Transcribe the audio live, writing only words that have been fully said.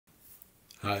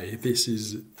Hi, this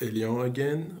is Elian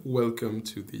again. Welcome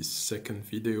to this second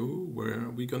video where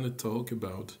we're going to talk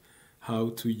about how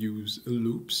to use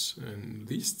loops and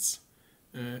lists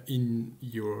in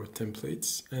your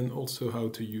templates, and also how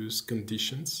to use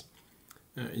conditions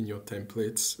in your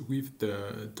templates with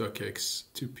the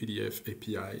Docxtopdf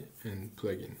API and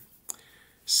plugin.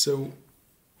 So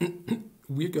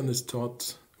we're going to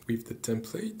start with the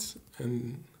template,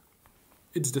 and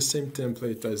it's the same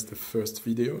template as the first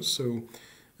video, so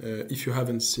if you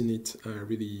haven't seen it, I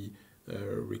really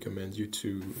recommend you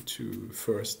to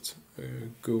first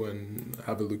go and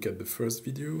have a look at the first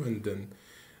video, and then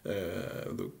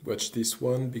watch this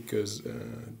one, because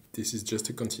this is just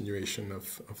a continuation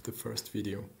of the first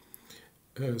video.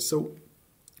 So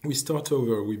we start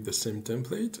over with the same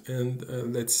template,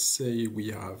 and let's say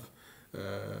we have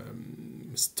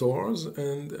stores,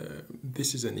 and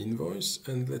this is an invoice,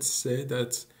 and let's say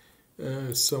that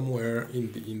somewhere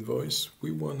in the invoice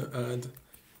we want to add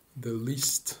the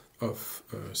list of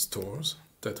stores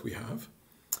that we have.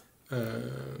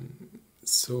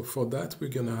 So for that we're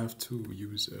gonna have to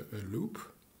use a loop.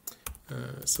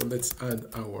 So let's add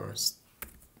our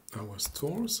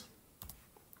stores,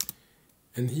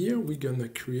 and here we're gonna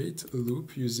create a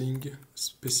loop using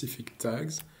specific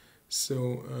tags.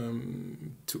 So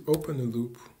to open a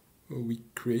loop, we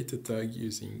create a tag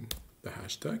using the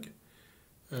hashtag,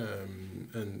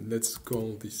 and let's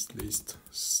call this list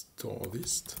store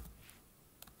list.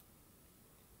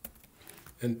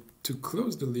 And to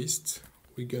close the list,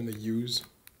 we're gonna use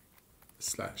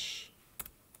slash.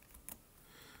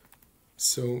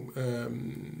 So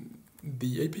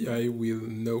the API will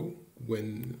know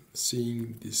when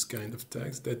seeing this kind of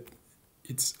tags that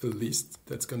it's a list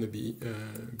that's going to be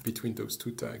between those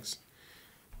two tags.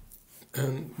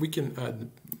 And we can add,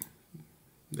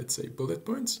 let's say, bullet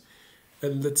points,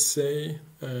 and let's say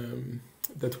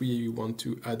that we want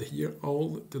to add here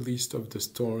all the list of the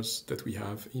stores that we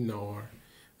have in our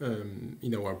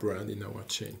brand, in our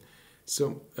chain.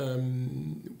 So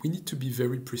we need to be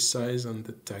very precise on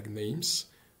the tag names,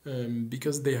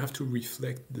 because they have to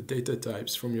reflect the data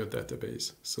types from your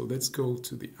database. So let's go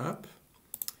to the app.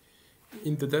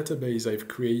 In the database, I've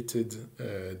created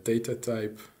a data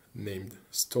type named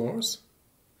stores,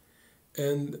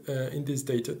 and in this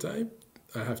data type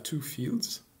I have two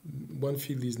fields. One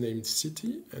field is named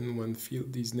city, and one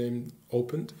field is named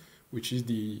opened, which is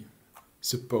the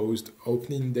supposed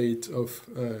opening date of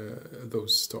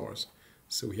those stores.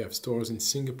 So we have stores in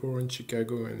Singapore, in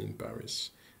Chicago, and in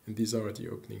Paris, and these are the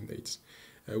opening dates.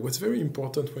 What's very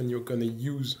important when you're going to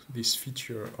use this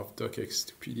feature of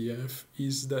Docxtopdf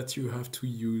is that you have to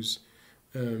use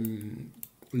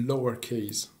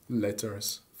lowercase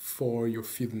letters for your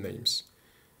field names.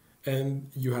 And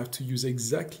you have to use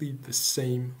exactly the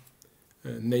same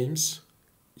names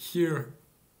here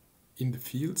in the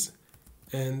fields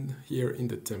and here in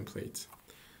the template.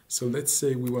 So let's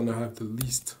say we want to have the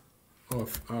list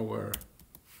of our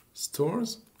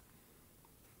stores.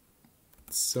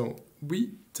 So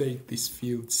we take this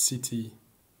field city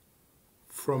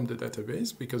from the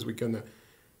database, because we're gonna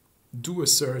do a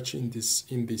search in this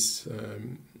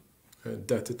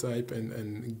data type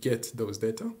and get those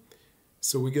data.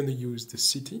 So we're gonna use the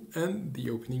city and the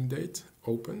opening date,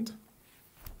 opened.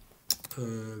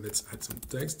 Let's add some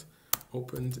text.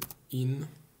 Opened in,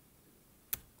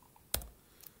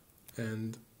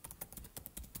 and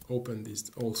opened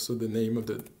is also the name of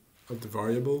the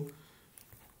variable,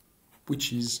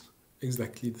 which is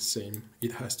exactly the same.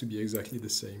 It has to be exactly the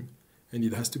same, and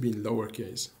it has to be in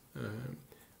lowercase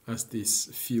as this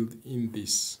field in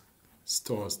this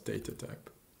stores data type.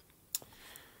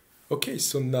 Okay,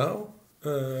 so now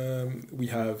we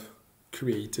have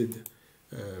created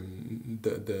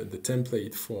the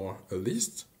template for a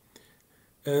list,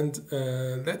 and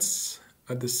let's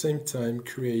at the same time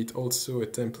create also a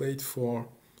template for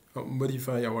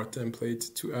modify our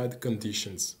template to add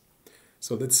conditions.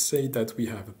 So let's say that we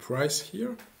have a price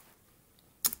here,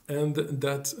 and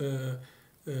that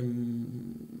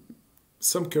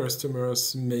some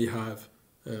customers may have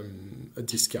a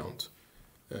discount.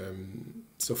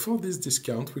 So for this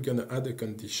discount, we're going to add a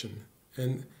condition,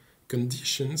 and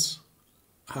conditions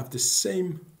have the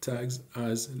same tags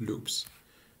as loops,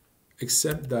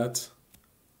 except that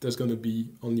there's going to be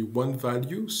only one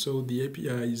value, so the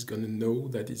API is going to know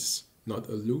that it's not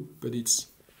a loop, but it's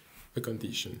a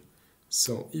condition.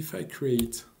 So if I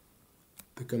create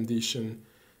the condition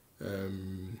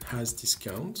has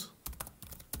discount,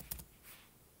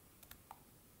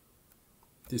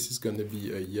 this is going to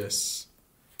be a yes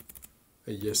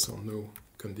or no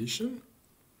condition.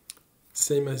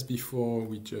 Same as before,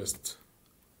 we just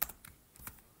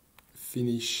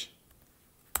finish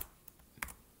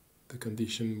the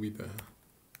condition with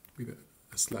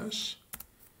a slash,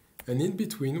 and in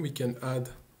between we can add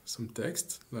some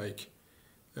text like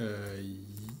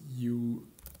you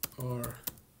are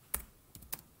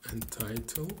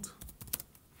entitled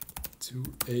to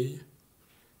a,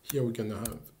 here we're gonna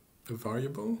have a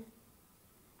variable,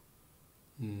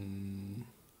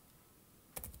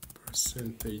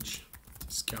 percentage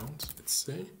discount, let's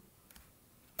say.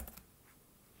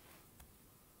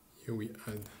 Here we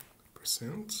add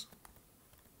percent,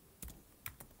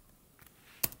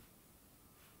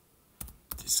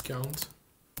 discount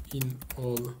in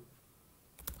all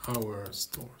our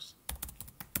stores.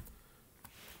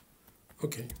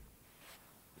 Okay,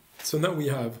 so now we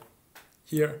have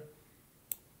here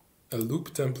a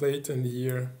loop template and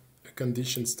here a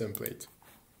conditions template.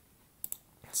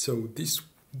 So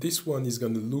this one is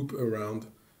going to loop around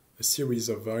a series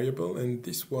of variables, and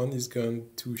this one is going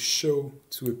to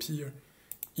appear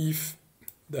if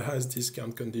the has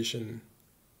discount condition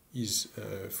is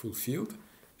fulfilled,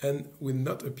 and will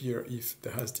not appear if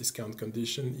the has discount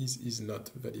condition is not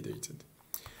validated.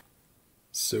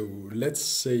 So let's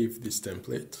save this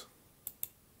template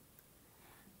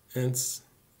and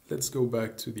let's go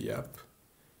back to the app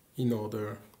in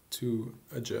order to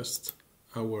adjust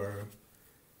our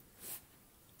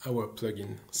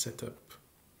plugin setup.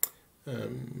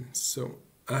 So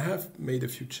I have made a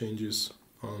few changes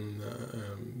on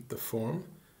the form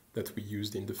that we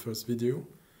used in the first video.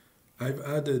 I've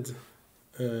added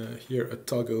here a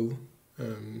toggle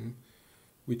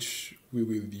which we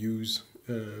will use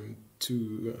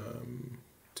to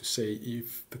say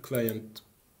if the client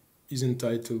is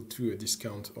entitled to a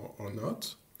discount or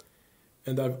not.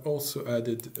 And I've also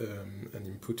added an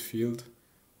input field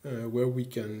where we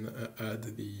can add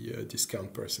the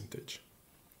discount percentage.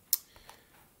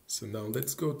 So now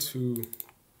let's go to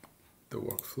the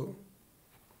workflow.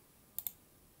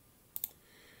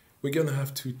 We're gonna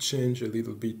have to change a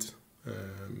little bit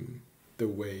the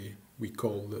way we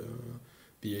call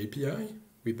the API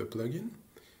with the plugin.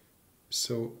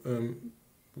 So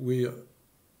we're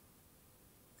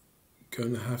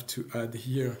gonna have to add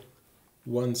here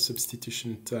one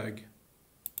substitution tag,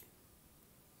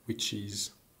 which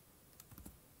is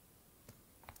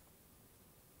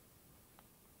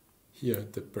here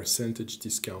the percentage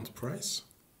discount price.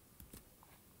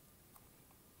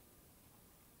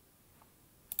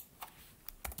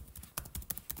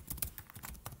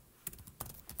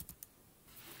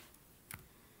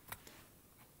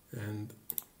 And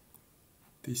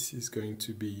this is going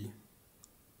to be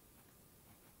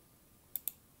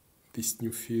this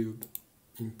new field,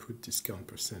 input discount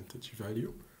percentage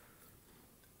value.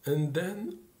 And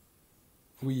then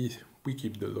we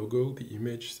keep the logo, the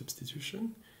image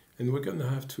substitution, and we're going to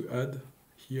have to add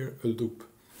here a loop.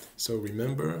 So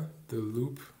remember, the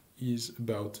loop is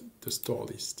about the store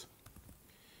list.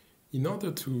 In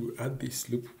order to add this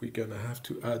loop, we're going to have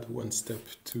to add one step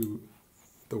to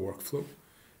the workflow.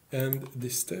 And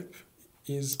this step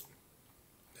is,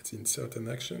 let's insert an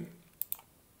action.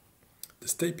 The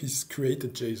step is create a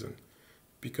JSON,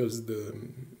 because the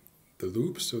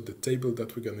loop, so the table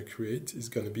that we're going to create, is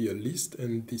going to be a list,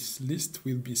 and this list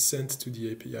will be sent to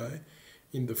the API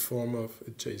in the form of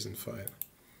a JSON file.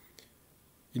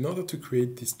 In order to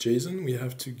create this JSON, we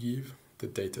have to give the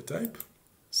data type.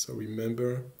 So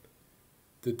remember,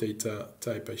 the data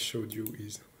type I showed you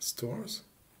is stores.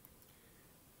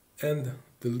 And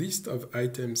the list of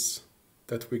items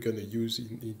that we're going to use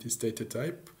in this data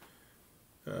type,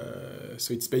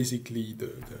 so it's basically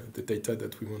the data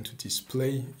that we want to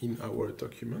display in our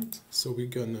document. So we're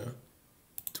going to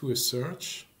do a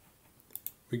search.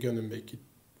 We're going to make it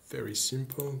very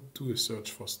simple, do a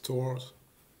search for stores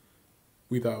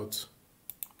without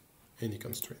any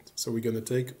constraint. So we're going to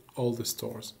take all the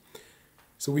stores.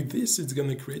 So with this, it's going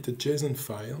to create a JSON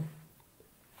file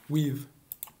with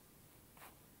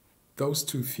those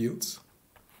two fields.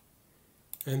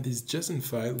 And this JSON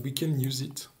file, we can use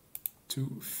it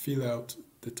to fill out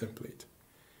the template.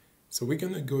 So we're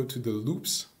going to go to the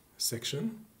loops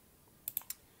section,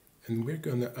 and we're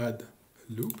going to add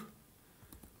a loop.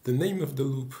 The name of the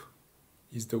loop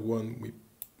is the one we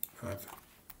have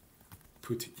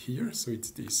put here, so it's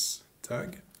this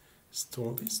tag,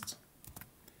 store list.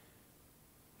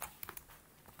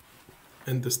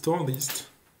 And the store list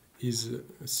is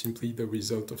simply the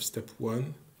result of step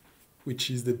 1,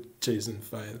 which is the JSON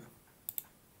file.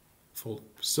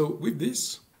 So with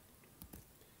this,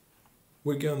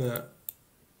 we're gonna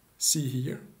see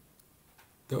here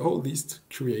the whole list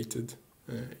created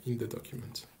in the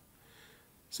document.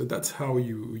 So that's how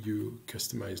you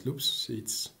customize loops.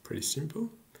 It's pretty simple.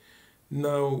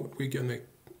 Now we're gonna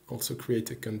also create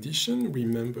a condition.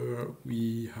 Remember,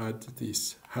 we had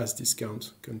this has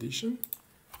discount condition.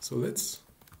 So let's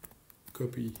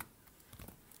copy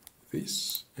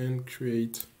this and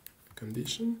create a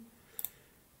condition.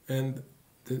 And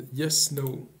the yes,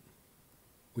 no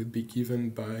will be given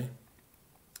by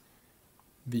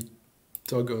the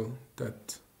toggle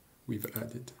that we've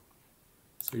added.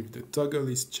 So if the toggle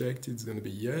is checked, it's going to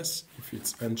be yes. If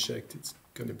it's unchecked, it's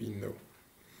going to be no.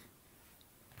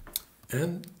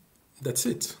 And that's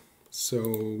it.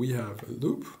 So we have a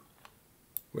loop.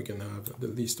 We're going to have the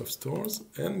list of stores,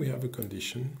 and we have a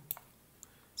condition.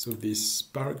 So this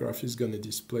paragraph is going to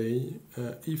display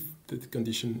if the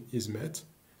condition is met,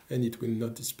 and it will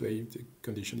not display if the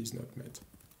condition is not met.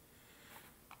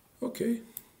 Okay,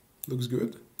 looks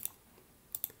good.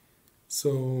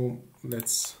 So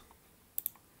let's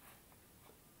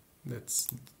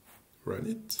run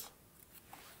it.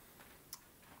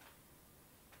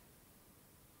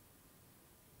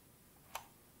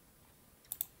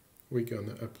 We're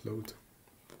gonna upload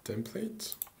the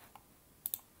template.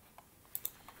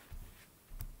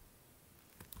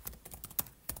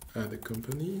 Add a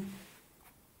company.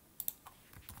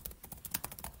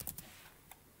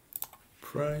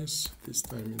 Price, this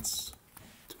time it's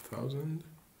 2000.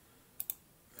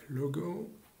 Logo,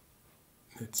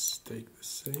 let's take the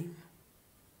same.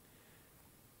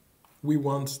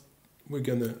 We're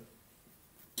gonna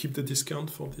keep the discount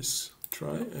for this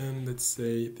try, and let's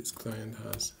say this client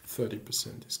has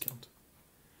 30% discount.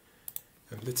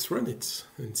 And let's run it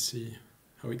and see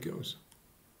how it goes.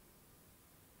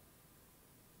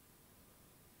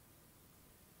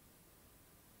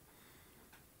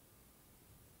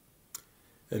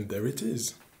 And there it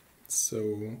is.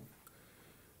 So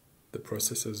the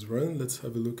process has run. Let's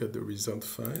have a look at the result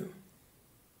file.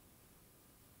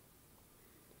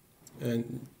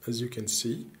 And as you can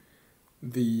see,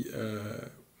 the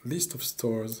list of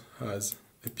stores has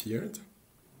appeared.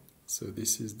 So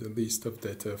this is the list of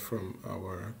data from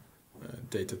our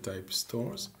data type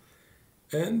stores.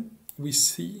 And we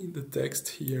see the text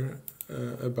here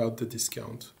about the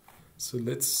discount. So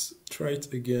let's try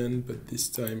it again, but this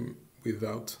time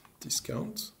without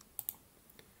discount.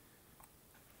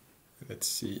 Let's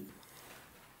see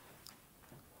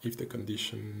if the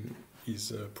condition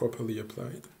is properly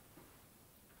applied.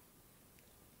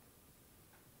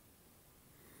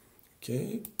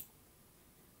 Okay.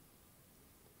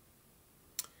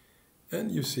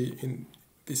 And you see in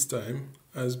this time,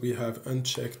 as we have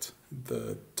unchecked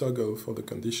the toggle for the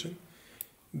condition,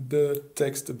 the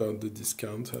text about the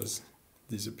discount has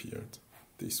disappeared.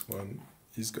 This one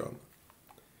is gone.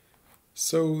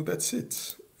 So that's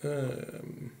it.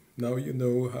 Now you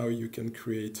know how you can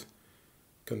create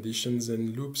conditions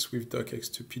and loops with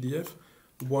Docxtopdf.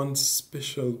 One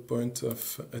special point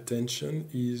of attention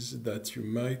is that you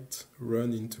might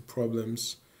run into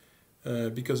problems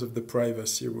because of the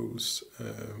privacy rules,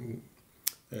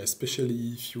 especially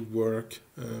if you work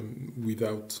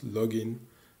without login,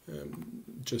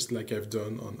 just like I've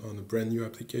done on a brand new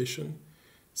application.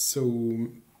 So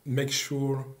make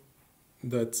sure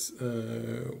that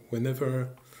whenever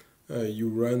you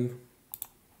run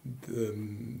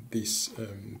this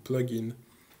plugin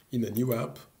in a new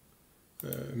app,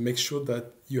 make sure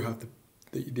that you have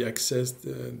the access,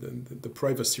 the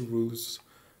privacy rules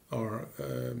are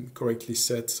correctly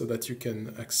set so that you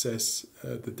can access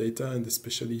the data and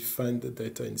especially find the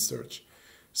data in search.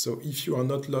 So if you are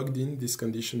not logged in, this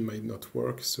condition might not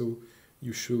work, so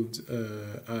you should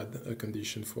add a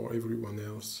condition for everyone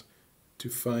else to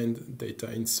find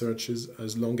data in searches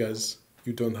as long as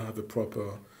you don't have a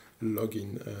proper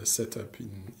login setup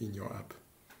in your app.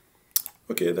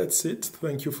 Okay, that's it.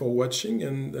 Thank you for watching,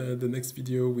 and the next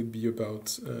video will be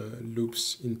about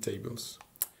loops in tables.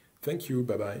 Thank you.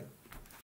 Bye-bye.